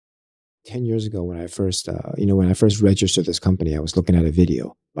10 years ago when I first, when I first registered this company, I was looking at a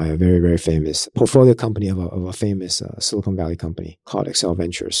video by a very, very famous portfolio company of a famous Silicon Valley company called Excel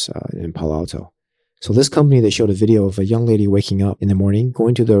Ventures in Palo Alto. So this company, they showed a video of a young lady waking up in the morning,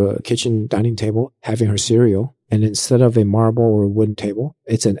 going to the kitchen dining table, having her cereal. And instead of a marble or a wooden table,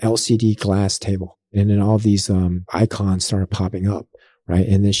 it's an LCD glass table. And then all these icons start popping up, right?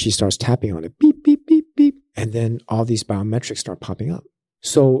 And then she starts tapping on it, beep, beep, beep, beep. And then all these biometrics start popping up.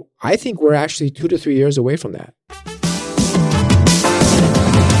 So I think we're actually 2 to 3 years away from that.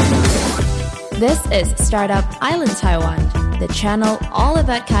 This is Startup Island Taiwan, the channel all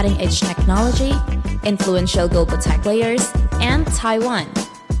about cutting-edge technology, influential global tech players, and Taiwan.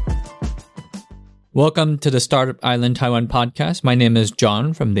 Welcome to the Startup Island Taiwan podcast. My name is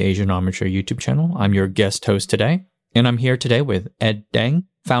John from the Asian Armature YouTube channel. I'm your guest host today, and I'm here today with Ed Deng,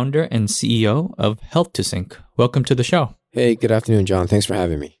 founder and CEO of Health2Sync. Welcome to the show. Hey, good afternoon, John. Thanks for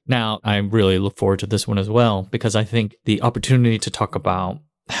having me. Now, I really look forward to this one as well, because I think the opportunity to talk about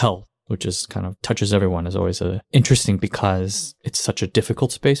health, which is kind of touches everyone, is always interesting because it's such a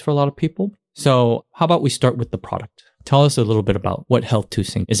difficult space for a lot of people. So how about we start with the product? Tell us a little bit about what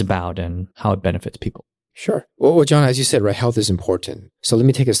Health2Sync is about and how it benefits people. Sure. Well, John, as you said, right, health is important. So let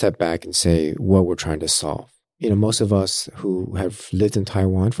me take a step back and say what we're trying to solve. Most of us who have lived in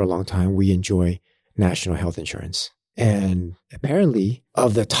Taiwan for a long time, we enjoy national health insurance. And apparently,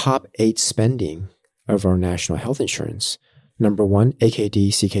 of the top 8 spending of our national health insurance, number 1, AKD,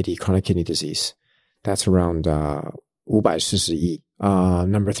 CKD, chronic kidney disease. That's around 540亿.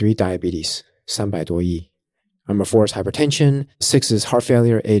 Number 3, diabetes, 300多亿. Number 4 is hypertension. 6 is heart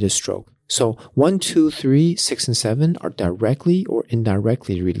failure. 8 is stroke. So 1, 2, 3, 6, and 7 are directly or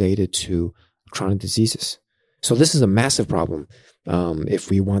indirectly related to chronic diseases. So this is a massive problem if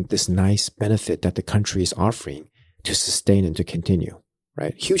we want this nice benefit that the country is offering to sustain and to continue,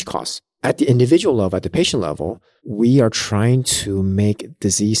 right? Huge costs. At the individual level, at the patient level, we are trying to make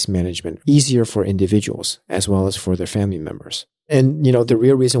disease management easier for individuals as well as for their family members. And, the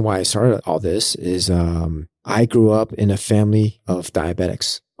real reason why I started all this is I grew up in a family of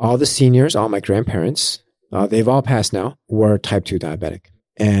diabetics. All the seniors, all my grandparents, they've all passed now, were type 2 diabetic.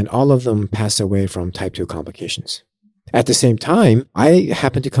 And all of them passed away from type 2 complications. At the same time, I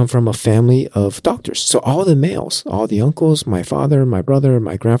happen to come from a family of doctors. So all the males, all the uncles, my father, my brother,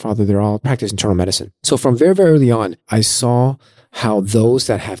 my grandfather, they're all practicing internal medicine. So from very, very early on, I saw how those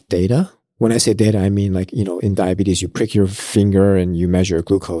that have data, when I say data, I mean in diabetes, you prick your finger and you measure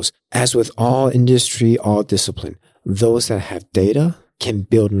glucose. As with all industry, all discipline, those that have data can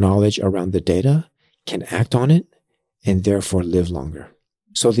build knowledge around the data, can act on it, and therefore live longer.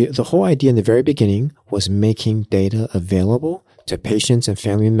 So the whole idea in the very beginning was making data available to patients and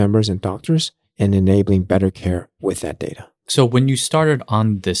family members and doctors and enabling better care with that data. So when you started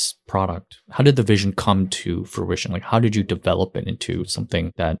on this product, how did the vision come to fruition? How did you develop it into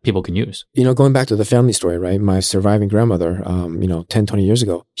something that people can use? Going back to the family story, right? My surviving grandmother, 10, 20 years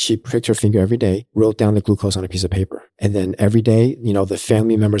ago, she pricked her finger every day, wrote down the glucose on a piece of paper. And then every day, the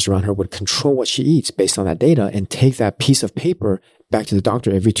family members around her would control what she eats based on that data and take that piece of paper back to the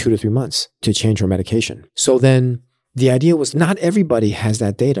doctor every 2 to 3 months to change her medication. So then the idea was not everybody has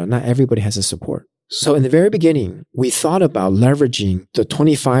that data. Not everybody has the support. So in the very beginning, we thought about leveraging the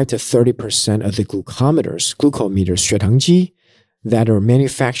 25 to 30% of the glucometers, 血糖机, that are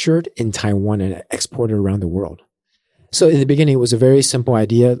manufactured in Taiwan and exported around the world. So in the beginning, it was a very simple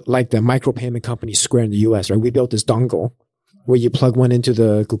idea, like the micropayment company Square in the US, right? We built this dongle where you plug one into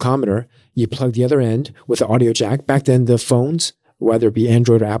the glucometer, you plug the other end with the audio jack. Back then, the phones, whether it be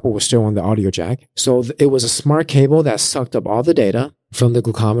Android or Apple, was still on the audio jack. So it was a smart cable that sucked up all the data from the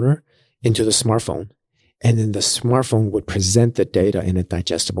glucometer into the smartphone. And then the smartphone would present the data in a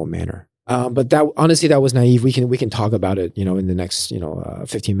digestible manner. But that was naive. We can talk about it, in the next,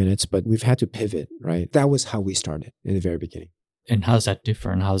 15 minutes, but we've had to pivot, right? That was how we started in the very beginning. And how's that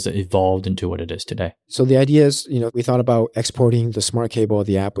different? How's it evolved into what it is today? So the idea is, we thought about exporting the smart cable of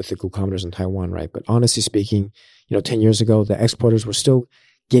the app with the glucometers in Taiwan, right? But honestly speaking, 10 years ago, the exporters were still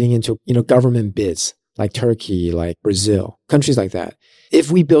getting into, government bids like Turkey, like Brazil, countries like that. If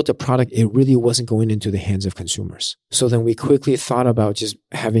we built a product, it really wasn't going into the hands of consumers. So then we quickly thought about just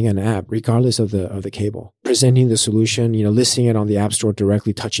having an app, regardless of the cable, presenting the solution, listing it on the App Store,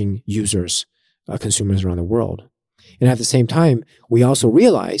 directly touching users, consumers around the world. And at the same time, we also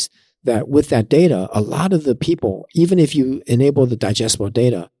realized that with that data, a lot of the people, even if you enable the digestible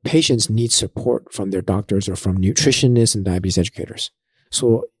data, patients need support from their doctors or from nutritionists and diabetes educators.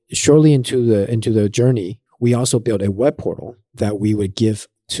 So shortly into the journey, we also built a web portal that we would give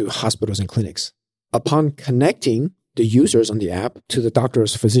to hospitals and clinics. Upon connecting the users on the app to the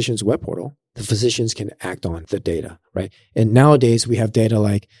doctor's physician's web portal, the physicians can act on the data, right? And nowadays we have data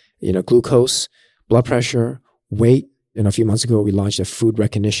like, glucose, blood pressure, weight. And a few months ago, we launched a food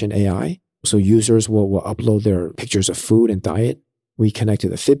recognition AI. So users will upload their pictures of food and diet. We connect to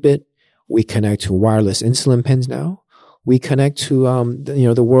the Fitbit. We connect to wireless insulin pens now. We connect to,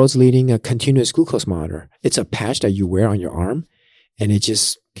 the world's leading continuous glucose monitor. It's a patch that you wear on your arm, and it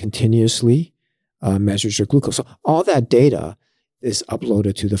just continuously measures your glucose. So all that data is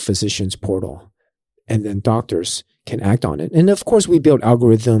uploaded to the physician's portal, and then doctors can act on it. And of course, we build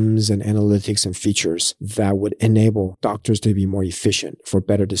algorithms and analytics and features that would enable doctors to be more efficient for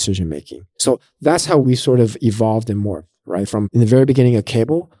better decision making. So that's how we sort of evolved and morphed, right? From in the very beginning of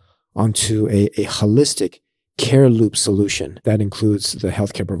cable onto a holistic care loop solution that includes the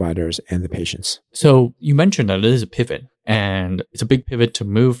healthcare providers and the patients. So you mentioned that it is a pivot, and it's a big pivot to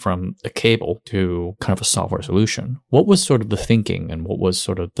move from a cable to kind of a software solution. What was sort of the thinking and what was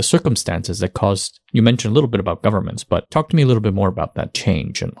sort of the circumstances that caused, you mentioned a little bit about governments, but talk to me a little bit more about that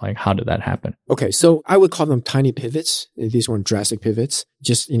change and like, how did that happen? Okay, so I would call them tiny pivots. These weren't drastic pivots,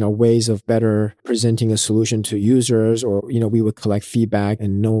 just, ways of better presenting a solution to users, or, we would collect feedback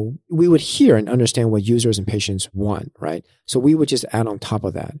and we would hear and understand what users and patients want, right? So we would just add on top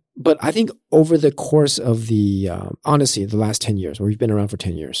of that. But I think over the course of honestly, the last 10 years, we've been around for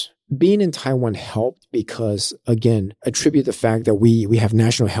 10 years, being in Taiwan helped because, again, attribute the fact that we have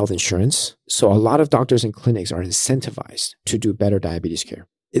national health insurance. So a lot of doctors and clinics are incentivized to do better diabetes care.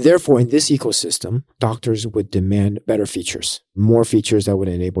 Therefore, in this ecosystem, doctors would demand better features, more features that would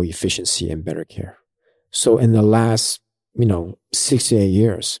enable efficiency and better care. So in the last, 6 to 8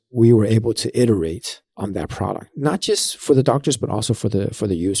 years, we were able to iterate on that product, not just for the doctors, but also for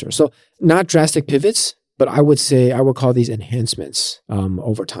the user. So not drastic pivots, but I would call these enhancements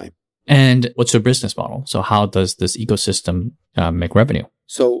over time. And what's your business model? So how does this ecosystem make revenue?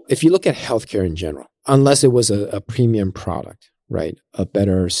 So if you look at healthcare in general, unless it was a premium product, right? A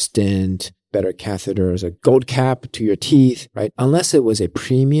better stent, better catheters, a gold cap to your teeth, right? Unless it was a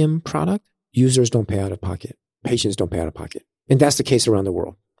premium product, users don't pay out of pocket. Patients don't pay out of pocket. And that's the case around the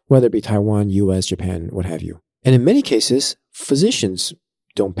world, whether it be Taiwan, US, Japan, what have you. And in many cases, physicians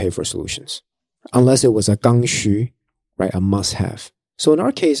don't pay for solutions unless it was a gangshu, right? A must-have. So in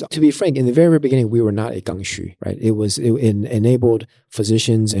our case, to be frank, in the very, very beginning, we were not a gangshu, right? It enabled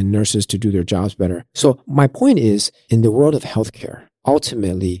physicians and nurses to do their jobs better. So my point is, in the world of healthcare,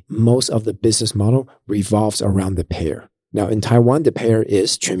 ultimately, most of the business model revolves around the payer. Now, in Taiwan, the payer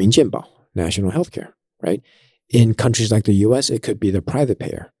is 全民健保, national healthcare, right? In countries like the US, it could be the private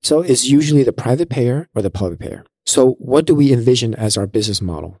payer. So it's usually the private payer or the public payer. So what do we envision as our business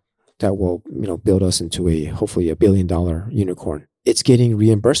model that will, build us into hopefully $1 billion unicorn? It's getting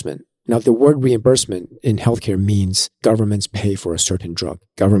reimbursement. Now, the word reimbursement in healthcare means governments pay for a certain drug.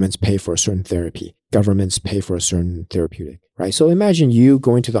 Governments pay for a certain therapy. Governments pay for a certain therapeutic, right? So imagine you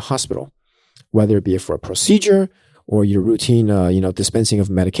going to the hospital, whether it be for a procedure or your routine, dispensing of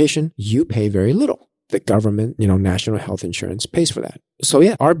medication, you pay very little. The government, national health insurance pays for that. So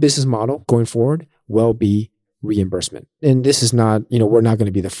yeah, our business model going forward will be reimbursement. And this is not, we're not going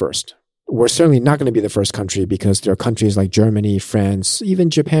to be the first. We're certainly not going to be the first country because there are countries like Germany, France, even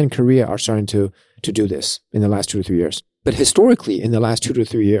Japan, Korea are starting to do this in the last 2 to 3 years. But historically, in the last 2 to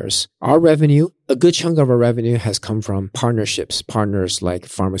 3 years, our revenue, a good chunk of our revenue has come from partners like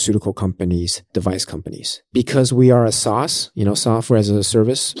pharmaceutical companies, device companies. Because we are a SaaS, software as a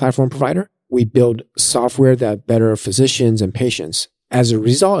service platform provider, we build software that better physicians and patients. As a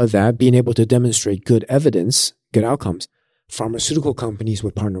result of that, being able to demonstrate good evidence, good outcomes, pharmaceutical companies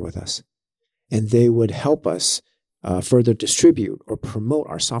would partner with us. And they would help us further distribute or promote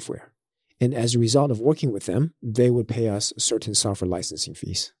our software. And as a result of working with them, they would pay us certain software licensing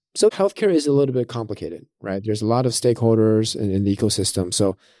fees. So healthcare is a little bit complicated, right? There's a lot of stakeholders in the ecosystem.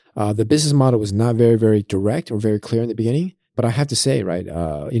 So the business model was not very, very direct or very clear in the beginning. But I have to say, right,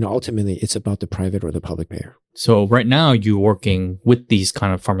 ultimately, it's about the private or the public payer. So right now, you're working with these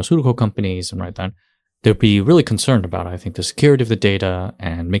kind of pharmaceutical companies, and right then, they'll be really concerned about, I think, the security of the data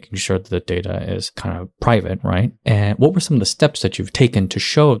and making sure that the data is kind of private, right? And what were some of the steps that you've taken to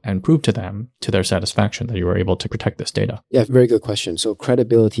show and prove to them, to their satisfaction, that you were able to protect this data? Yeah, very good question. So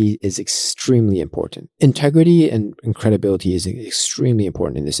credibility is extremely important. Integrity and credibility is extremely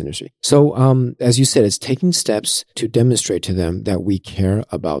important in this industry. So as you said, it's taking steps to demonstrate to them that we care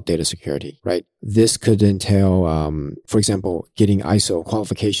about data security, right? This could entail, for example, getting ISO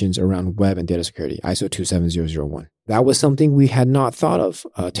qualifications around web and data security, ISO 27001. That was something we had not thought of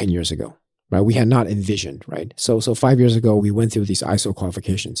 10 years ago, right? We had not envisioned, right? So 5 years ago, we went through these ISO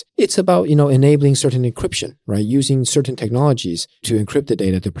qualifications. It's about, enabling certain encryption, right? Using certain technologies to encrypt the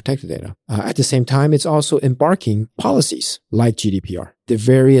data, to protect the data. At the same time, it's also embarking policies like GDPR, the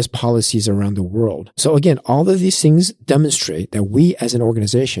various policies around the world. So again, all of these things demonstrate that we as an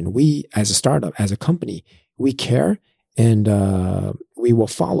organization, we as a startup, as a company, we care and we will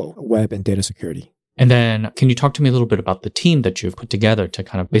follow web and data security. And then can you talk to me a little bit about the team that you've put together to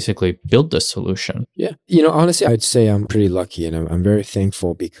kind of basically build this solution? Yeah. Honestly, I'd say I'm pretty lucky and I'm very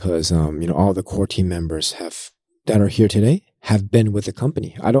thankful because, all the core team members that are here today have been with the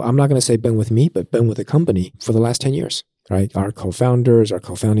company. I'm not going to say been with me, but been with the company for the last 10 years, right? Our co-founders, our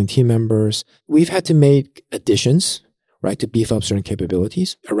co-founding team members, we've had to make additions, right? To beef up certain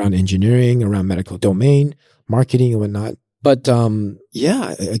capabilities around engineering, around medical domain, marketing and whatnot. But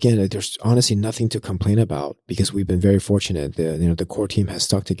again, there's honestly nothing to complain about because we've been very fortunate. The core team has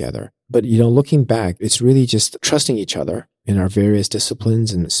stuck together. But looking back, it's really just trusting each other in our various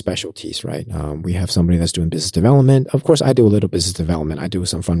disciplines and specialties, right? We have somebody that's doing business development. Of course, I do a little business development. I do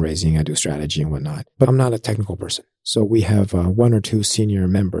some fundraising. I do strategy and whatnot. But I'm not a technical person. So we have one or two senior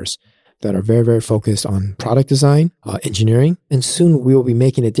members that are very, very focused on product design, engineering, and soon we will be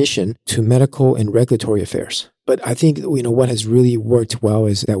making addition to medical and regulatory affairs. But I think, what has really worked well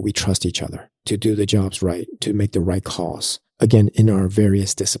is that we trust each other to do the jobs right, to make the right calls, again, in our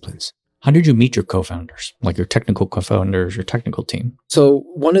various disciplines. How did you meet your co-founders, like your technical co-founders, your technical team? So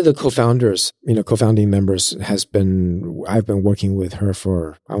one of the co-founders, co-founding members I've been working with her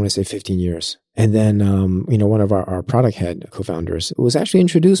for, I want to say 15 years. And then, one of our product head co-founders was actually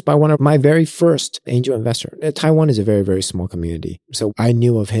introduced by one of my very first angel investor. Taiwan is a very, very small community. So I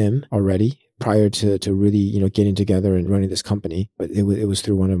knew of him already prior to really, getting together and running this company. But it was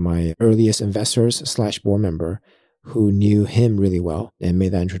through one of my earliest investors / board member who knew him really well and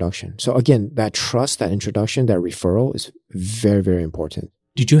made that introduction. So again, that trust, that introduction, that referral is very, very important.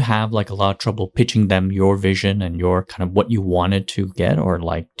 Did you have a lot of trouble pitching them your vision and your kind of what you wanted to get? Or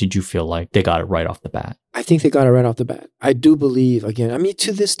did you feel like they got it right off the bat? I think they got it right off the bat. I do believe, again,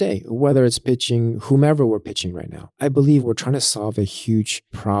 to this day, whether it's pitching whomever we're pitching right now, I believe we're trying to solve a huge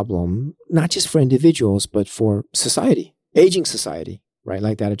problem, not just for individuals, but for society, aging society, right?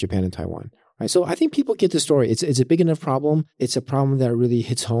 Like that of Japan and Taiwan. Right? So I think people get the story. It's a big enough problem. It's a problem that really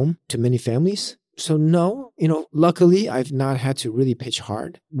hits home to many families. So no, luckily I've not had to really pitch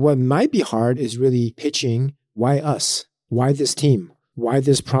hard. What might be hard is really pitching why us, why this team, why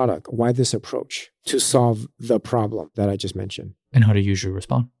this product, why this approach to solve the problem that I just mentioned. And how do you usually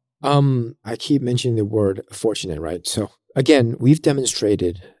respond? I keep mentioning the word fortunate, right? So again, we've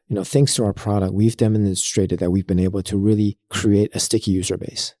demonstrated, thanks to our product, we've demonstrated that we've been able to really create a sticky user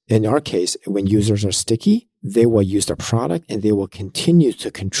base. In our case, when users are sticky, they will use the product and they will continue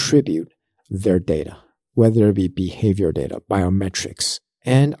to contribute their data, whether it be behavior data, biometrics.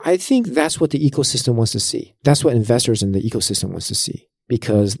 And I think that's what the ecosystem wants to see. That's what investors in the ecosystem wants to see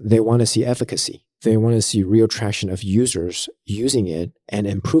because they want to see efficacy. They want to see real traction of users using it and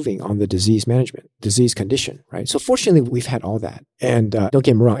improving on the disease management, disease condition, right? So fortunately, we've had all that. And don't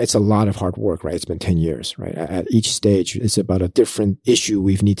get me wrong, it's a lot of hard work, right? It's been 10 years, right? At each stage, it's about a different issue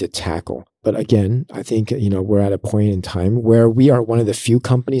we need to tackle. But again, I think, we're at a point in time where we are one of the few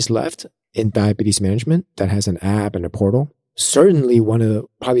companies left in diabetes management that has an app and a portal. Certainly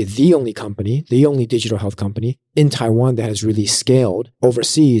probably the only company, the only digital health company in Taiwan that has really scaled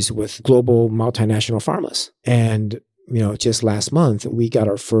overseas with global multinational pharmas. And, just last month, we got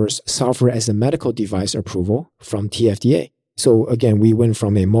our first software as a medical device approval from TFDA. So again, we went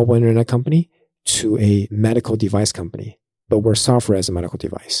from a mobile internet company to a medical device company, but we're software as a medical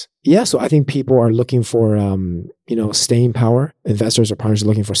device. Yeah, so I think people are looking for, staying power. Investors or partners are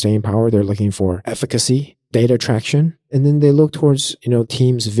looking for staying power. They're looking for efficacy, data traction, and then they look towards,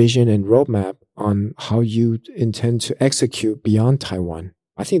 team's vision and roadmap on how you intend to execute beyond Taiwan.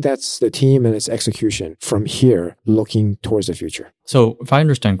 I think that's the team and its execution from here looking towards the future. So if I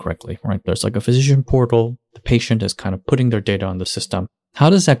understand correctly, right, there's a physician portal. The patient is kind of putting their data on the system. How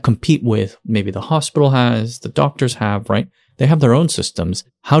does that compete with maybe the hospital has, the doctors have, right? They have their own systems.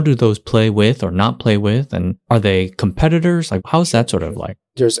 How do those play with or not play with? And are they competitors? How's that sort of like?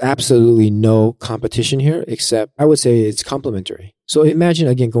 There's absolutely no competition here, except I would say it's complementary. So imagine,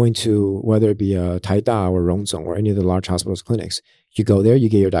 again, going to whether it be Taida or Rongzong or any of the large hospitals, clinics. You go there, you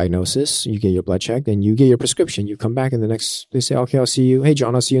get your diagnosis, you get your blood checked, and you get your prescription. You come back in they say, okay, I'll see you. Hey,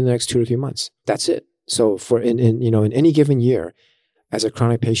 John, I'll see you in the next 2 to 3 months. That's it. So in any given year, as a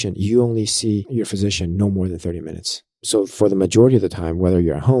chronic patient, you only see your physician no more than 30 minutes. So for the majority of the time, whether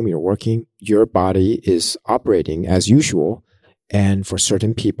you're at home, you're working, your body is operating as usual. And for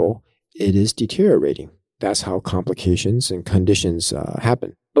certain people, it is deteriorating. That's how complications and conditions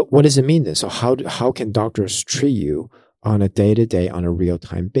happen. But what does it mean then? So how can doctors treat you on a day-to-day, on a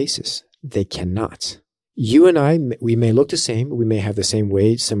real-time basis? They cannot. You and I, we may look the same. We may have the same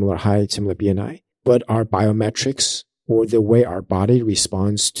weight, similar height, similar BMI, but our biometrics or the way our body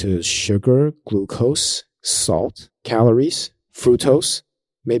responds to sugar, glucose, salt, calories, fructose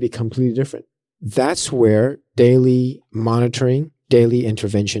may be completely different. That's where daily monitoring, daily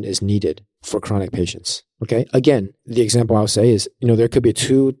intervention is needed for chronic patients. Okay. Again, the example I'll say is, there could be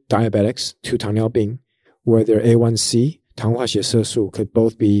two diabetics, 2糖尿病, where their A1C, 糖化血色素, could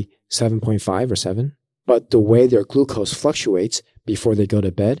both be 7.5 or 7. But the way their glucose fluctuates before they go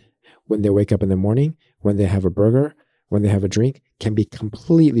to bed, when they wake up in the morning, when they have a burger, when they have a drink, can be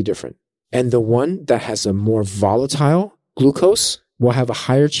completely different. And the one that has a more volatile glucose will have a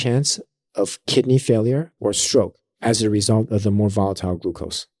higher chance of kidney failure or stroke as a result of the more volatile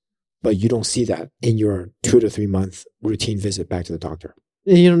glucose. But you don't see that in your 2 to 3 month routine visit back to the doctor.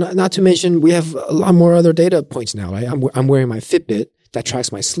 Not to mention, we have a lot more other data points now, right? I'm wearing my Fitbit that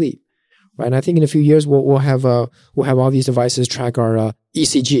tracks my sleep, right? And I think in a few years, we'll have all these devices track our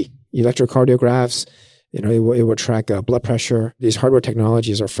ECG, electrocardiographs. It will track blood pressure. These hardware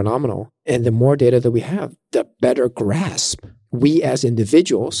technologies are phenomenal. And the more data that we have, the better grasp we as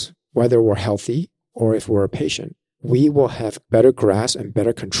individuals, whether we're healthy or if we're a patient, we will have better grasp and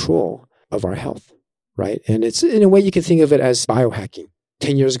better control of our health, right? And it's, in a way, you can think of it as biohacking.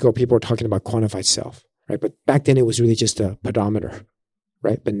 10 years ago, people were talking about quantified self, right? But back then, it was really just a pedometer,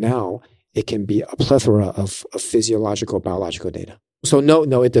 right? But now, it can be a plethora of physiological, biological data. So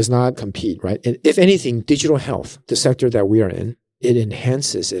no, it does not compete, right? And if anything, digital health, the sector that we are in, it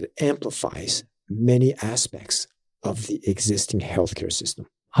enhances, it amplifies many aspects of the existing healthcare system.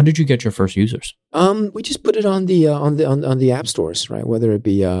 How did you get your first users? We just put it on the app stores, right? Whether it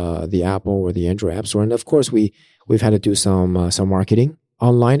be the Apple or the Android app store, and of course we've had to do some marketing,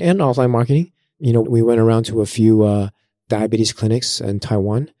 online and offline marketing. We went around to a few diabetes clinics in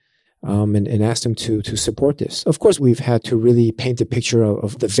Taiwan, and asked them to support this. Of course, we've had to really paint the picture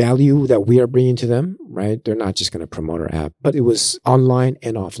of the value that we are bringing to them, right? They're not just going to promote our app, but it was online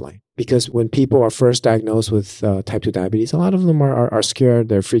and offline. Because when people are first diagnosed with type 2 diabetes, a lot of them are scared,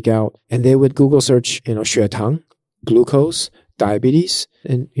 they freak out, and they would Google search, 血糖, glucose, diabetes,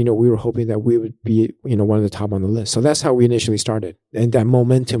 and we were hoping that we would be one of the top on the list. So that's how we initially started, and that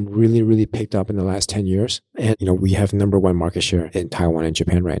momentum really picked up in the last 10 years. And we have number 1 market share in Taiwan and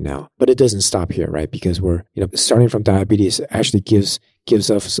Japan right now. But it doesn't stop here, right? Because we're starting from diabetes actually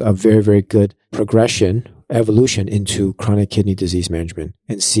gives us a very, very good evolution into chronic kidney disease management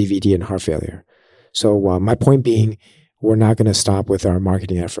and CVD and heart failure. So my point being, we're not going to stop with our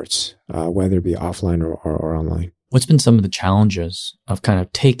marketing efforts, whether it be offline or online. What's been some of the challenges of kind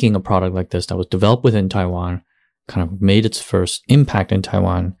of taking a product like this that was developed within Taiwan, kind of made its first impact in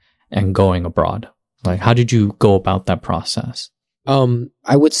Taiwan, and going abroad? Like, how did you go about that process?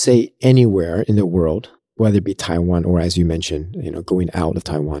 I would say anywhere in the world, whether it be Taiwan or, as you mentioned, going out of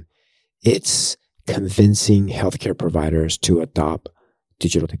Taiwan, it's convincing healthcare providers to adopt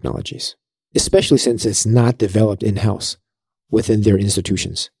digital technologies, especially since it's not developed in-house within their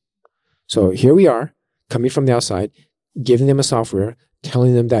institutions. So here we are, coming from the outside, giving them a software,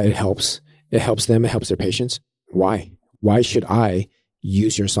 telling them that it helps them, it helps their patients. Why? Why should I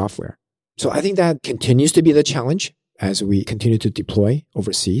use your software? So I think that continues to be the challenge as we continue to deploy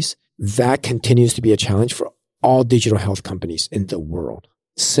overseas. That continues to be a challenge for all digital health companies in the world,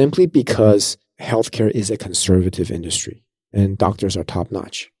 simply because healthcare is a conservative industry and doctors are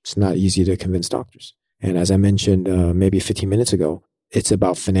top-notch. It's not easy to convince doctors. And as I mentioned maybe 15 minutes ago, it's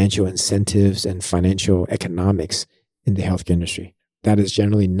about financial incentives and financial economics in the healthcare industry. That is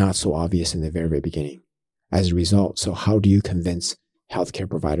generally not so obvious in the very, very beginning. As a result, so how do you convince healthcare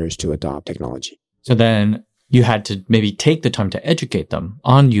providers to adopt technology? So then you had to maybe take the time to educate them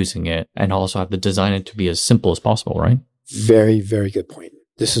on using it and also have to design it to be as simple as possible, right? Very, very good point.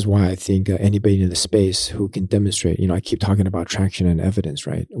 This is why I think anybody in the space who can demonstrate, I keep talking about traction and evidence,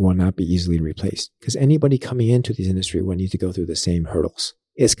 right, will not be easily replaced. Because anybody coming into this industry will need to go through the same hurdles.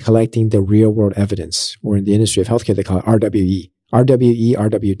 It's collecting the real world evidence, or in the industry of healthcare, they call it RWE,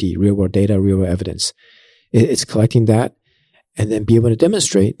 RWD, real world data, real world evidence. It's collecting that and then be able to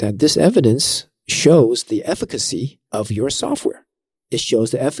demonstrate that this evidence shows the efficacy of your software. It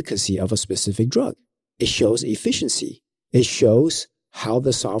shows the efficacy of a specific drug. It shows efficiency. It shows how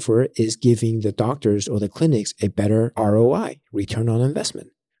the software is giving the doctors or the clinics a better ROI, return on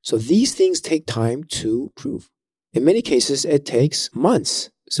investment. So these things take time to prove. In many cases, it takes months,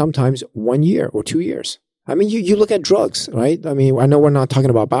 sometimes 1 year or 2 years. I mean, you look at drugs, right? I mean, I know we're not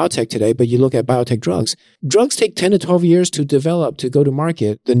talking about biotech today, but you look at biotech drugs. Drugs take 10 to 12 years to develop, to go to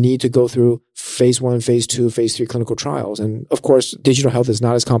market, the need to go through phase 1, phase 2, phase 3 clinical trials. And of course, digital health is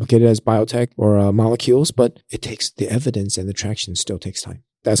not as complicated as biotech or molecules, but it takes the evidence and the traction still takes time.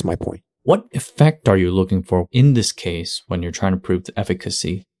 That's my point. What effect are you looking for in this case when you're trying to prove the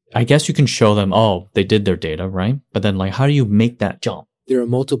efficacy? I guess you can show them, oh, they did their data, right? But then how do you make that jump? There are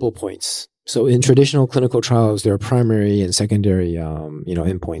multiple points. So in traditional clinical trials, there are primary and secondary,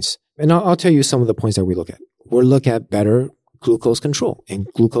 endpoints. And I'll tell you some of the points that we look at. We'll look at better glucose control. And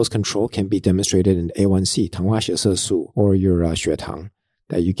glucose control can be demonstrated in A1C, 糖化血色素, or your 血糖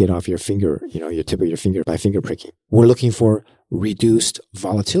that you get off your finger, your tip of your finger by finger pricking. We're looking for reduced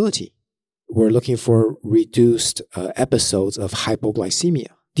volatility. We're looking for reduced episodes of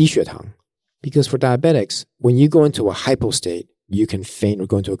hypoglycemia, 低血糖. Because for diabetics, when you go into a hypo state, you can faint or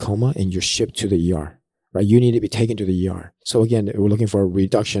go into a coma and you're shipped to the ER, right? You need to be taken to the ER. So again, we're looking for a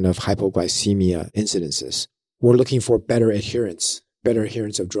reduction of hypoglycemia incidences. We're looking for better adherence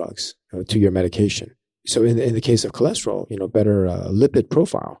of drugs to your medication. So in the case of cholesterol, better lipid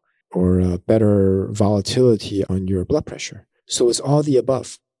profile or better volatility on your blood pressure. So it's all the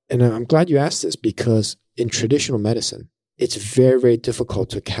above. And I'm glad you asked this because in traditional medicine, it's very, very difficult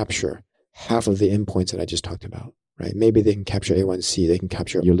to capture half of the endpoints that I just talked about, right? Maybe they can capture A1C, they can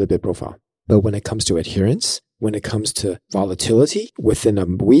capture your lipid profile. But when it comes to adherence, when it comes to volatility within a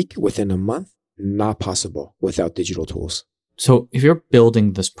week, within a month, not possible without digital tools. So if you're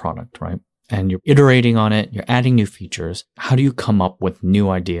building this product, right, and you're iterating on it, you're adding new features, how do you come up with new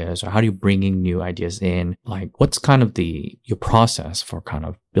ideas or how do you bring in new ideas in? What's kind of your process for kind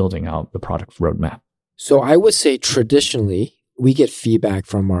of building out the product roadmap? So I would say traditionally, we get feedback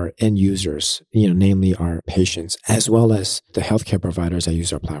from our end users, namely our patients, as well as the healthcare providers that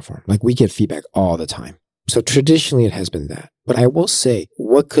use our platform. We get feedback all the time. So traditionally, it has been that. But I will say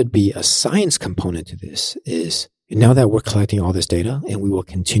what could be a science component to this is now that we're collecting all this data and we will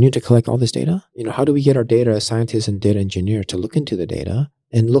continue to collect all this data, how do we get our data scientists and data engineers to look into the data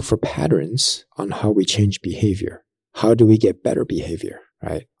and look for patterns on how we change behavior? How do we get better behavior,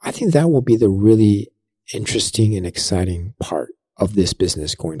 right? I think that will be the really interesting and exciting part of this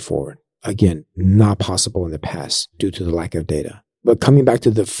business going forward. Again, not possible in the past due to the lack of data. But coming back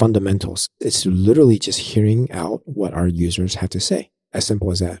to the fundamentals, it's literally just hearing out what our users have to say. As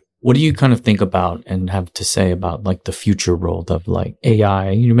simple as that. What do you kind of think about and have to say about the future role of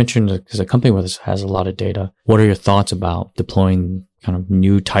AI? You mentioned because a company with this has a lot of data. What are your thoughts about deploying kind of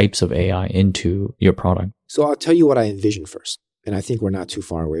new types of AI into your product? So I'll tell you what I envision first. And I think we're not too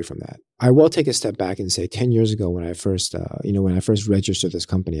far away from that. I will take a step back and say 10 years ago when I first registered this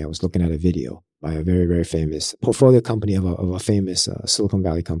company, I was looking at a video by a very, very famous portfolio company of a famous Silicon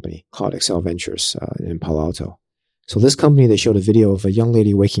Valley company called Excel Ventures in Palo Alto. So this company, they showed a video of a young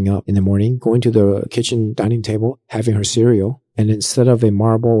lady waking up in the morning, going to the kitchen dining table, having her cereal. And instead of a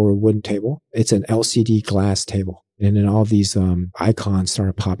marble or a wooden table, it's an LCD glass table. And then all these icons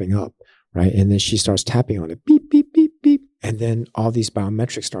started popping up, right? And then she starts tapping on it, beep, beep, beep, beep. And then all these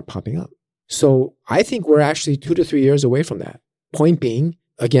biometrics start popping up. So I think we're actually 2 to 3 years away from that. Point being,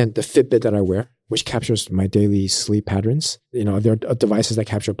 again, the Fitbit that I wear, which captures my daily sleep patterns. There are devices that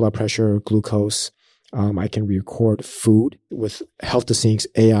capture blood pressure, glucose. I can record food with Health2Sync's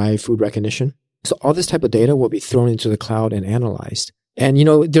AI food recognition. So all this type of data will be thrown into the cloud and analyzed. And,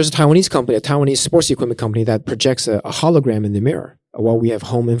 there's a Taiwanese company, a Taiwanese sports equipment company that projects a hologram in the mirror. While we have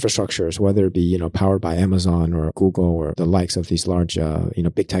home infrastructures, whether it be, powered by Amazon or Google or the likes of these large,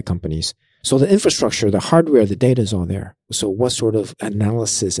 big tech companies. So the infrastructure, the hardware, the data is all there. So what sort of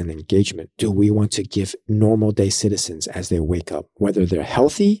analysis and engagement do we want to give normal day citizens as they wake up, whether they're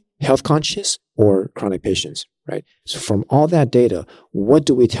healthy, health conscious, or chronic patients, right? So from all that data, what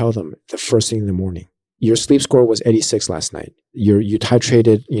do we tell them the first thing in the morning? Your sleep score was 86 last night. You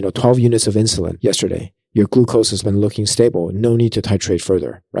titrated, 12 units of insulin yesterday. Your glucose has been looking stable. No need to titrate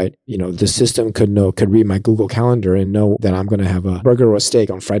further, right? The system could read my Google Calendar and know that I'm going to have a burger or a steak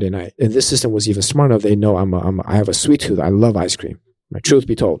on Friday night. And this system was even smart enough. They know I have a sweet tooth. I love ice cream. Right? Truth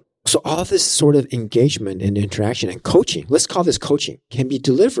be told. So all this sort of engagement and interaction and coaching, let's call this coaching, can be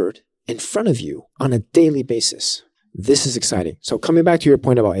delivered in front of you on a daily basis. This is exciting. So coming back to your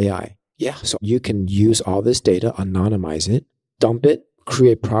point about AI. Yeah. So you can use all this data, anonymize it, dump it,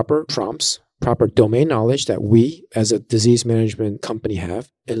 create proper prompts, proper domain knowledge that we as a disease management company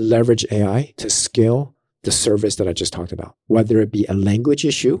have, and leverage AI to scale the service that I just talked about, whether it be a language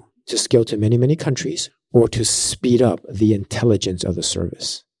issue to scale to many, many countries or to speed up the intelligence of the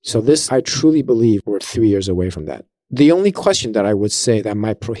service. So this, I truly believe we're 3 years away from that. The only question that I would say that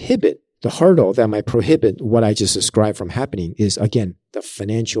might prohibit The hurdle that might prohibit what I just described from happening is, again, the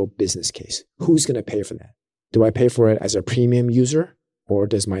financial business case. Who's going to pay for that? Do I pay for it as a premium user, or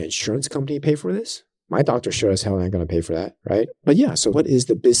does my insurance company pay for this? My doctor sure as hell ain't going to pay for that, right? But yeah, so what is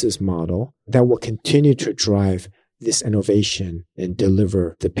the business model that will continue to drive this innovation and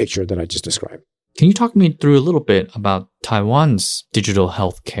deliver the picture that I just described? Can you talk me through a little bit about Taiwan's digital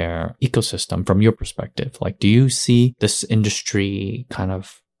healthcare ecosystem from your perspective? Like, do you see this industry kind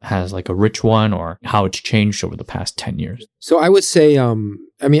of has like a rich one, or how it's changed over the past 10 years? So I would say,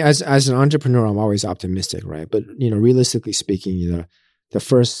 as an entrepreneur, I'm always optimistic, right? But, realistically speaking, the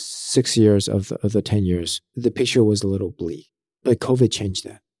first 6 years of the 10 years, the picture was a little bleak. But COVID changed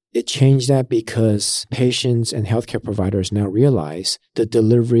that. It changed that because patients and healthcare providers now realize the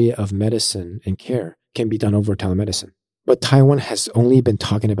delivery of medicine and care can be done over telemedicine. But Taiwan has only been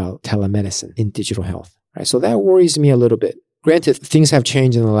talking about telemedicine in digital health, right? So that worries me a little bit. Granted, things have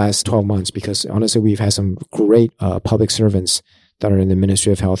changed in the last 12 months because honestly, we've had some great public servants that are in the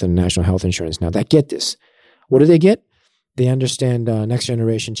Ministry of Health and National Health Insurance now that get this. What do they get? They understand next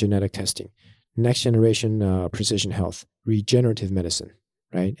generation genetic testing, next generation precision health, regenerative medicine,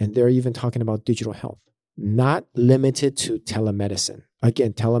 right? And they're even talking about digital health, not limited to telemedicine.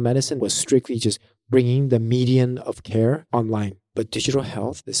 Again, telemedicine was strictly just bringing the median of care online. But digital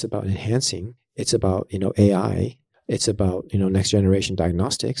health is about enhancing. It's about, AI. It's about, next generation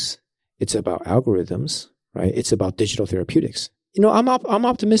diagnostics. It's about algorithms, right? It's about digital therapeutics. I'm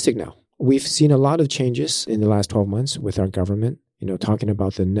optimistic now. We've seen a lot of changes in the last 12 months with our government, talking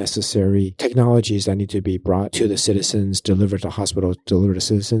about the necessary technologies that need to be brought to the citizens, delivered to hospitals, delivered to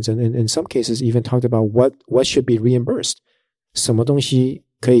citizens, and in some cases even talked about what should be reimbursed. 什么东西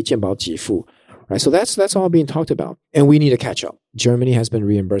可以健保给付? Right, so that's all being talked about, and we need to catch up. Germany has been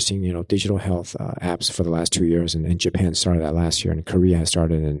reimbursing, digital health apps for the last 2 years, and Japan started that last year, and Korea has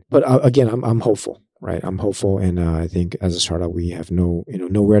started. But again, I'm hopeful, right? I'm hopeful, and I think as a startup, we have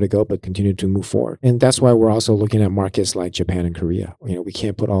nowhere to go but continue to move forward. And that's why we're also looking at markets like Japan and Korea. We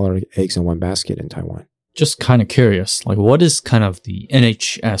can't put all our eggs in one basket in Taiwan. Just kind of curious, like what is kind of the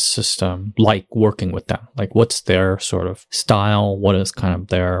NHS system like working with them? Like what's their sort of style? What is kind of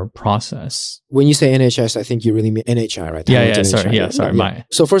their process? When you say NHS, I think you really mean NHI, right? Sorry.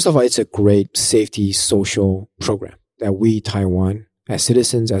 So first of all, it's a great safety social program that we, Taiwan, as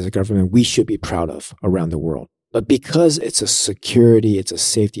citizens, as a government, we should be proud of around the world. But because it's a security, it's a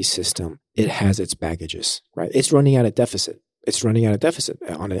safety system, it has its baggages, right? It's running at a deficit. It's running at a deficit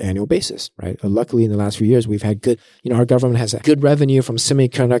on an annual basis, right? Luckily, in the last few years, we've had good, our government has good revenue from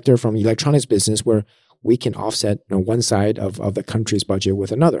semiconductor, from electronics business, where we can offset one side of the country's budget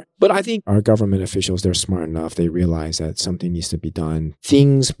with another. But I think our government officials, they're smart enough. They realize that something needs to be done.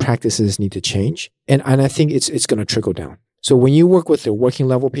 Practices need to change. And I think it's going to trickle down. So when you work with the working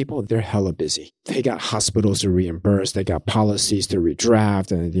level people, they're hella busy. They got hospitals to reimburse. They got policies to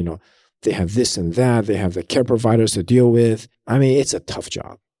redraft, and, they have this and that. They have the care providers to deal with. I mean, it's a tough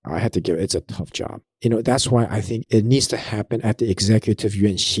job. It's a tough job. That's why I think it needs to happen at the Executive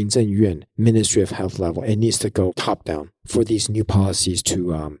Yuan, 行政院, Ministry of Health level. It needs to go top down for these new policies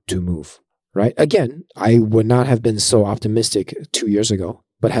to move, right? Again, I would not have been so optimistic 2 years ago,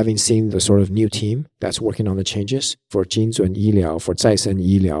 but having seen the sort of new team that's working on the changes for 精准医疗, for 再生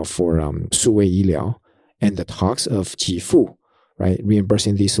医疗, for 数位医疗, and the talks of 给付, right,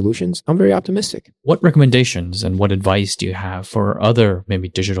 reimbursing these solutions, I'm very optimistic. What recommendations and what advice do you have for other maybe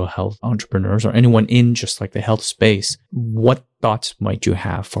digital health entrepreneurs or anyone in just like the health space? What thoughts might you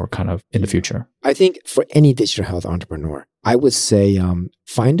have for kind of in the future? I think for any digital health entrepreneur, I would say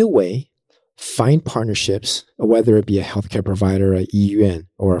find a way, find partnerships, whether it be a healthcare provider, a EUN,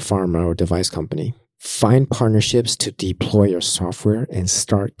 or a pharma or device company. Find partnerships to deploy your software and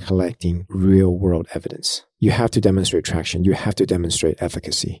start collecting real-world evidence. You have to demonstrate traction. You have to demonstrate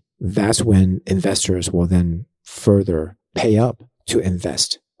efficacy. That's when investors will then further pay up to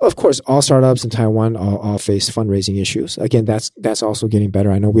invest. Of course, all startups in Taiwan all face fundraising issues. Again, that's also getting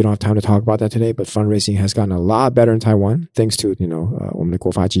better. I know we don't have time to talk about that today, but fundraising has gotten a lot better in Taiwan, thanks to, 我们的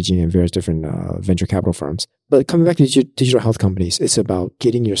国发基金 and various different venture capital firms. But coming back to digital health companies, it's about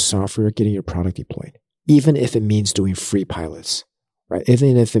getting your software, getting your product deployed. Even if it means doing free pilots, right?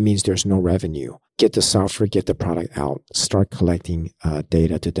 Even if it means there's no revenue, get the software, get the product out, start collecting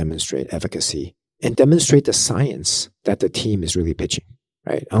data to demonstrate efficacy and demonstrate the science that the team is really pitching.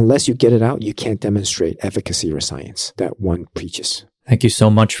 Right? Unless you get it out, you can't demonstrate efficacy or science that one preaches. Thank you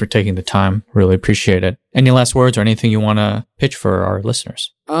so much for taking the time. Really appreciate it. Any last words or anything you want to pitch for our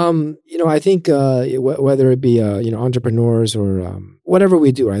listeners? I think whether it be entrepreneurs or whatever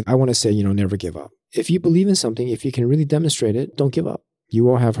we do, I want to say never give up. If you believe in something, if you can really demonstrate it, don't give up. You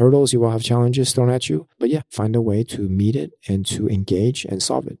will have hurdles, you will have challenges thrown at you, but yeah, find a way to meet it and to engage and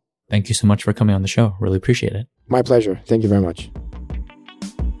solve it. Thank you so much for coming on the show. Really appreciate it. My pleasure. Thank you very much.